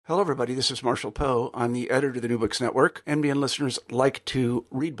Hello, everybody. This is Marshall Poe. I'm the editor of the New Books Network. NBN listeners like to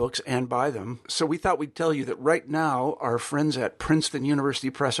read books and buy them. So we thought we'd tell you that right now, our friends at Princeton University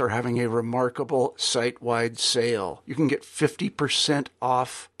Press are having a remarkable site-wide sale. You can get 50%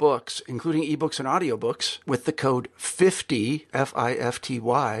 off books, including ebooks and audiobooks, with the code 50,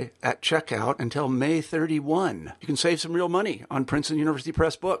 F-I-F-T-Y, at checkout until May 31. You can save some real money on Princeton University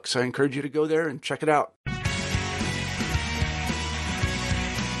Press books. I encourage you to go there and check it out.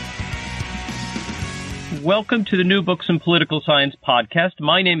 Welcome to the New Books in Political Science podcast.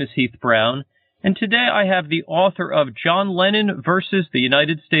 My name is Heath Brown, and today I have the author of John Lennon versus the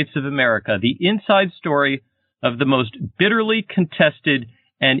United States of America, the inside story of the most bitterly contested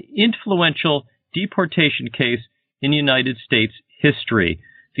and influential deportation case in United States history.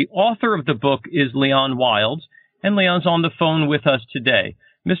 The author of the book is Leon Wildes, and Leon's on the phone with us today.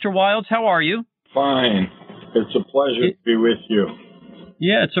 Mr. Wildes, how are you? Fine. It's a pleasure to be with you.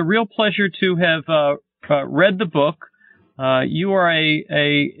 Yeah, it's a real pleasure to have read the book. You are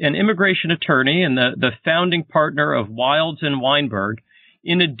an immigration attorney and the founding partner of Wildes and Weinberg,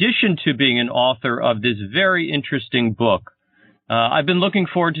 in addition to being an author of this very interesting book. I've been looking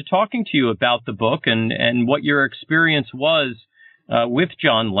forward to talking to you about the book and what your experience was with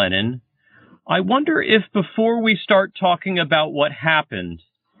John Lennon. I wonder if before we start talking about what happened,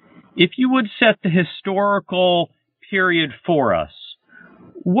 if you would set the historical period for us.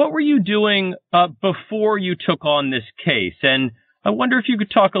 What were you doing before you took on this case? And I wonder if you could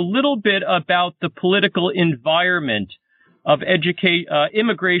talk a little bit about the political environment of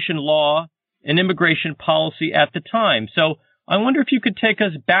immigration law and immigration policy at the time. So I wonder if you could take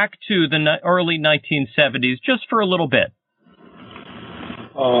us back to the early 1970s just for a little bit.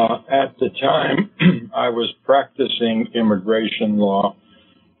 At the time, I was practicing immigration law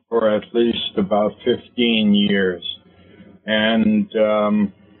for at least about 15 years. And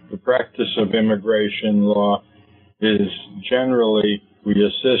the practice of immigration law is generally we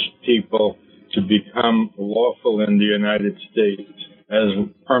assist people to become lawful in the United States as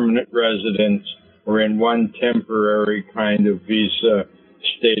permanent residents or in one temporary kind of visa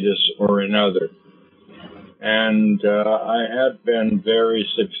status or another. And I had been very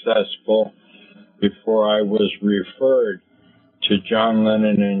successful before I was referred to John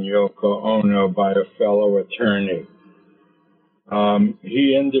Lennon and Yoko Ono by a fellow attorney.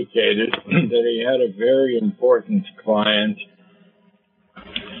 He indicated that he had a very important client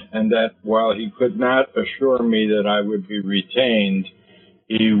and that while he could not assure me that I would be retained,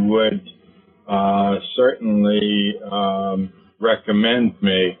 he would certainly recommend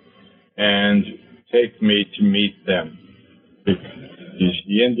me and take me to meet them.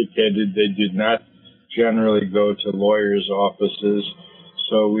 He indicated they did not generally go to lawyers' offices,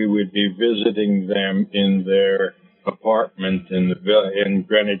 so we would be visiting them in their apartment in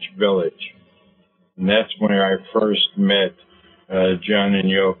Greenwich Village. And that's when I first met John and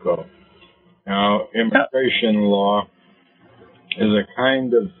Yoko. Now, immigration law is a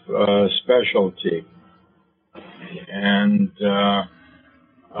kind of specialty, and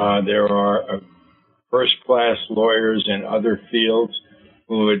there are first-class lawyers in other fields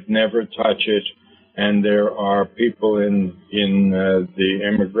who would never touch it, and there are people in the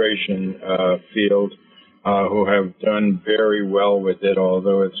immigration field who have done very well with it,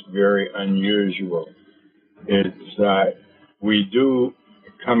 although it's very unusual. We do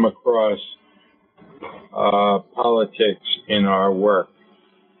come across politics in our work,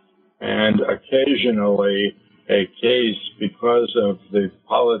 and occasionally a case, because of the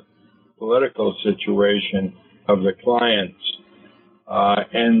political situation of the clients,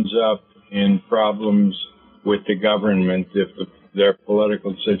 ends up in problems with the government if their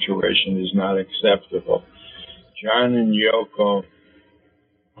political situation is not acceptable. John and Yoko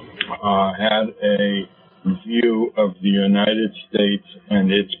had a view of the United States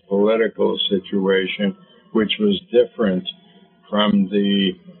and its political situation, which was different from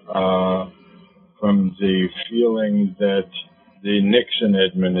the feeling that the Nixon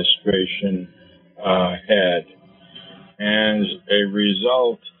administration had. As a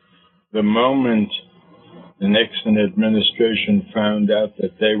result, the moment the Nixon administration found out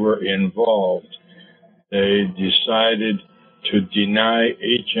that they were involved, they decided to deny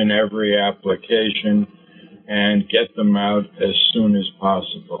each and every application and get them out as soon as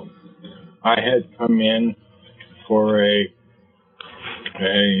possible. I had come in for an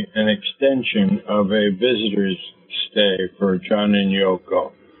extension of a visitor's stay for John and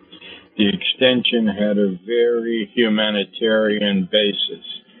Yoko. The extension had a very humanitarian basis.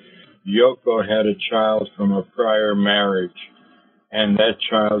 Yoko had a child from a prior marriage, and that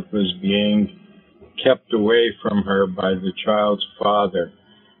child was being kept away from her by the child's father.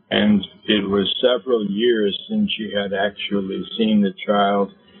 And it was several years since she had actually seen the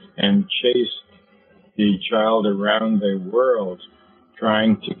child and chased the child around the world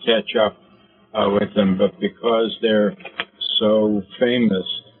trying to catch up with them. But because they're so famous,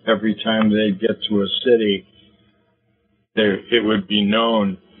 every time they get to a city, it would be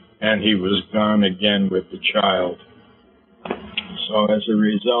known, and he was gone again with the child. So as a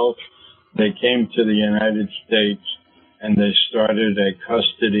result, they came to the United States and they started a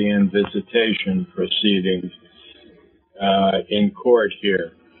custody and visitation proceedings in court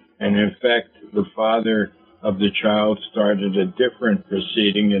here. And in fact, the father of the child started a different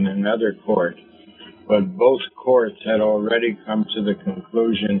proceeding in another court. But both courts had already come to the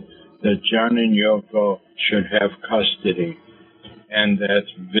conclusion that John and Yoko should have custody and that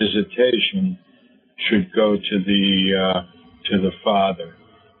visitation should go to the father.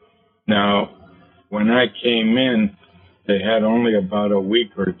 Now, when I came in, they had only about a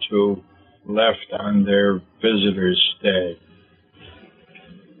week or two left on their visitor's stay.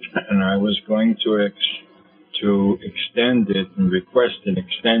 And I was going to extend it and request an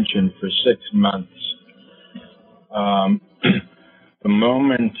extension for 6 months. The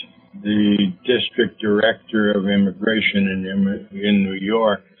moment the district director of immigration in New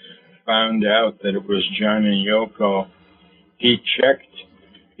York found out that it was John and Yoko, he checked.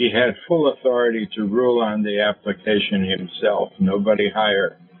 He had full authority to rule on the application himself, nobody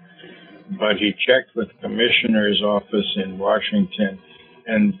higher. But he checked with the commissioner's office in Washington,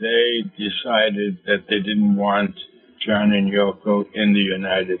 and they decided that they didn't want John and Yoko in the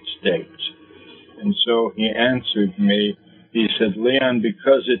United States. And so he answered me. He said, Leon,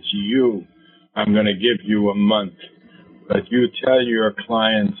 because it's you, I'm going to give you a month. But you tell your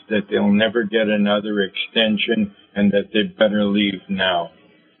clients that they'll never get another extension and that they better leave now.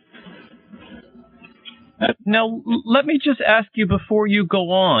 Now, let me just ask you before you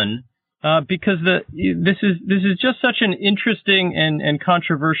go on, because this is just such an interesting and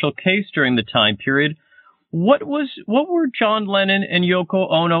controversial case during the time period. What were John Lennon and Yoko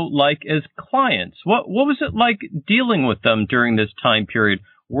Ono like as clients? What was it like dealing with them during this time period?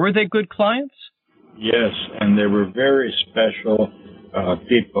 Were they good clients? Yes, and they were very special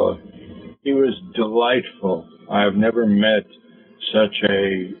people. He was delightful. I've never met such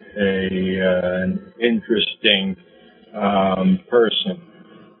an interesting person,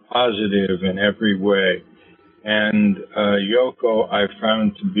 positive in every way. And Yoko I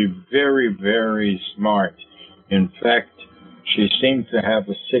found to be very, very smart. In fact, she seemed to have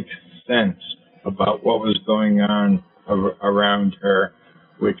a sixth sense about what was going on around her,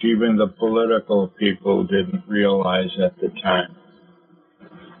 which even the political people didn't realize at the time.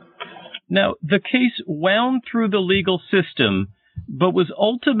 Now, the case wound through the legal system, but was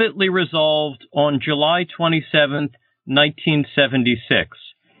ultimately resolved on July 27th, 1976.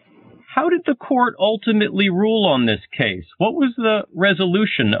 How did the court ultimately rule on this case? What was the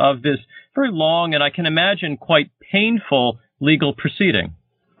resolution of this very long and I can imagine quite painful legal proceeding?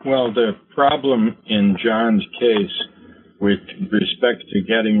 Well, the problem in John's case with respect to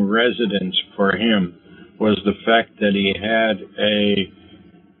getting residence for him was the fact that he had a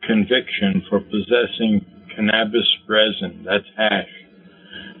conviction for possessing cannabis resin, that's hash.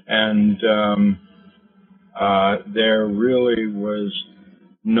 And there really was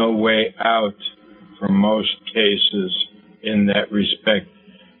no way out for most cases in that respect.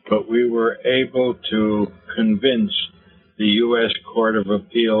 But we were able to convince the U.S. Court of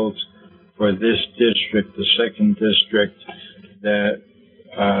Appeals for this district, the second district, that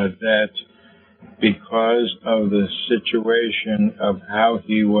because of the situation of how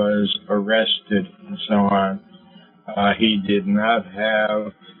he was arrested and so on, he did not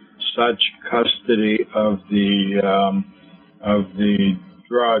have such custody of the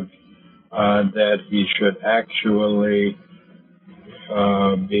drug that he should actually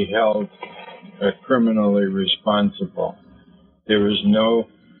be held criminally responsible. There was no.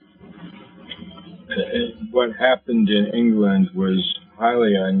 What happened in England was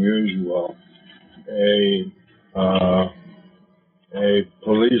highly unusual. A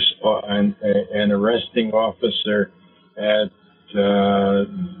police an arresting officer at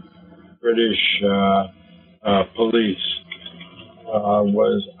British police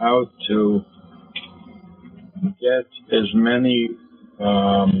was out to get as many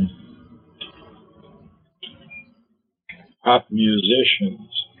pop musicians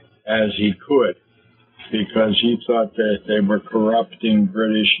as he could, because he thought that they were corrupting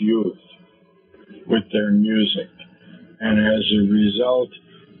British youth with their music. And as a result,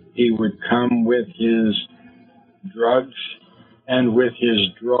 he would come with his drugs and with his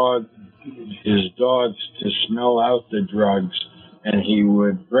dogs to smell out the drugs and he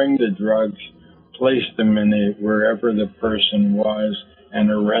would bring the drugs, place them in wherever the person was, and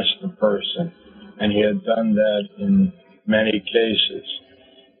arrest the person. And he had done that in many cases.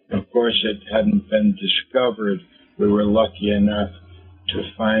 Of course, it hadn't been discovered. We were lucky enough to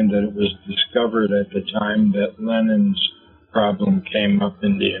find that it was discovered at the time that Lenin's problem came up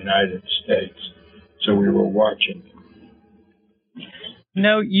in the United States. So we were watching.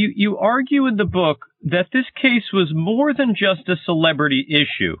 Now, you argue in the book that this case was more than just a celebrity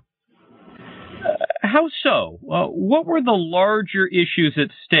issue. How so? What were the larger issues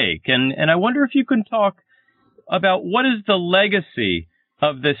at stake? And I wonder if you can talk about what is the legacy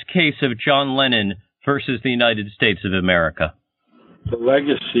of this case of John Lennon versus the United States of America. The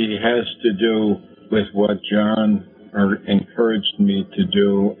legacy has to do with what John encouraged me to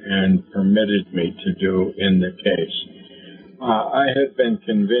do and permitted me to do in the case. I had been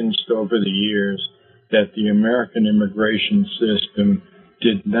convinced over the years that the American immigration system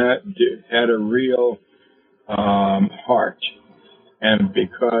had a real heart, and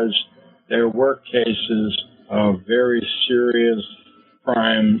because there were cases of very serious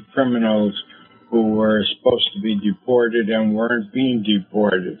criminals who were supposed to be deported and weren't being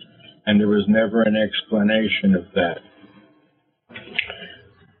deported, and there was never an explanation of that.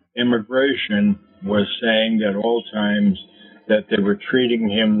 Immigration was saying at all times that they were treating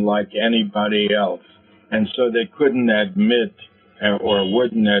him like anybody else, and so they couldn't admit or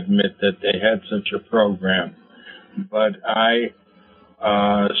wouldn't admit that they had such a program. But I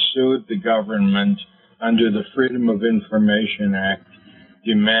sued the government under the Freedom of Information Act,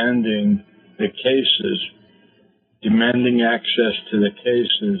 demanding access to the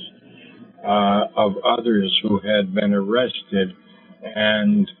cases of others who had been arrested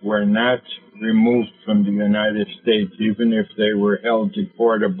and were not removed from the United States, even if they were held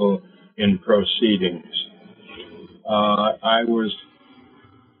deportable in proceedings. I was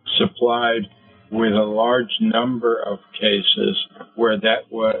supplied with a large number of cases where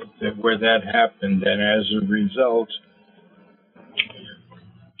that happened, and as a result,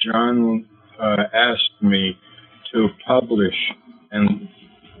 John asked me to publish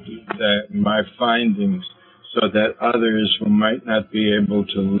my findings so that others who might not be able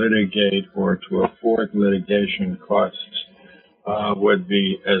to litigate or to afford litigation costs would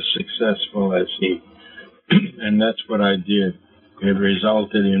be as successful as he. And that's what I did. It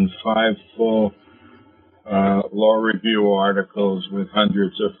resulted in 5 full law review articles with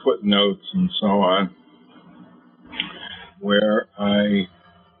hundreds of footnotes and so on, where I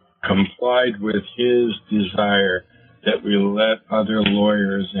complied with his desire that we let other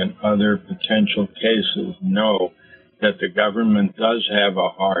lawyers and other potential cases know that the government does have a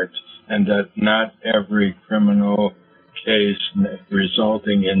heart and that not every criminal case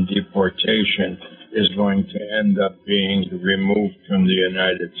resulting in deportation is going to end up being removed from the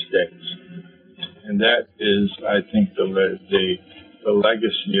United States. And that is, I think, the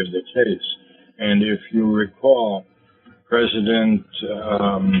legacy of the case. And if you recall, President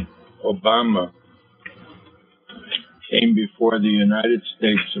Obama came before the United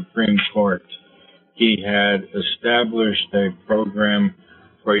States Supreme Court. He had established a program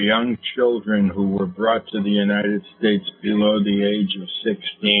for young children who were brought to the United States below the age of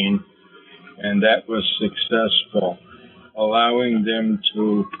 16, and that was successful, allowing them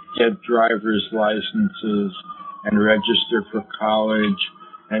to get driver's licenses and register for college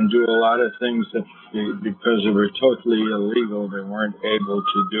and do a lot of things that, because they were totally illegal, they weren't able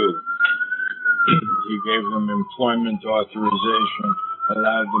to do. He gave them employment authorization,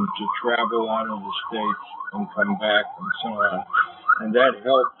 allowed them to travel out of the States and come back and so on. And that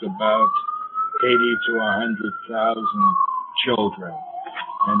helped about 80 to 100,000 children.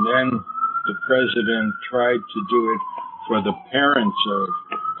 And then the president tried to do it for the parents of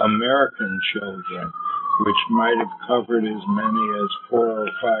American children, which might have covered as many as 4 or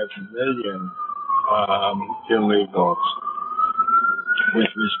 5 million illegals. With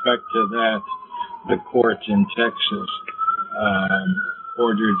respect to that, the court in Texas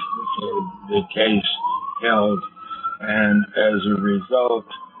ordered the case held, and as a result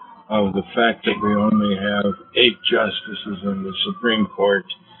of the fact that we only have 8 justices in the Supreme Court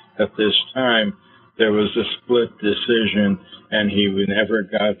at this time, there was a split decision, and he never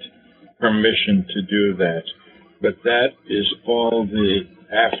got permission to do that. But that is all the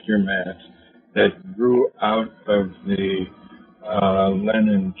aftermath that grew out of the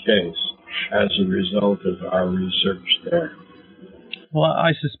Lennon case as a result of our research there. Well,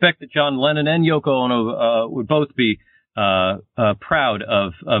 I suspect that John Lennon and Yoko Ono would both be proud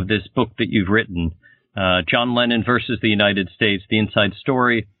of this book that you've written, John Lennon versus the United States, The Inside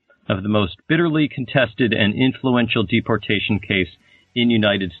Story of the most bitterly contested and influential deportation case in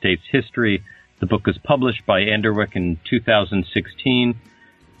United States history. The book was published by Anderwick in 2016.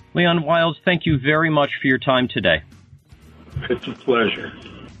 Leon Wildes, thank you very much for your time today. It's a pleasure.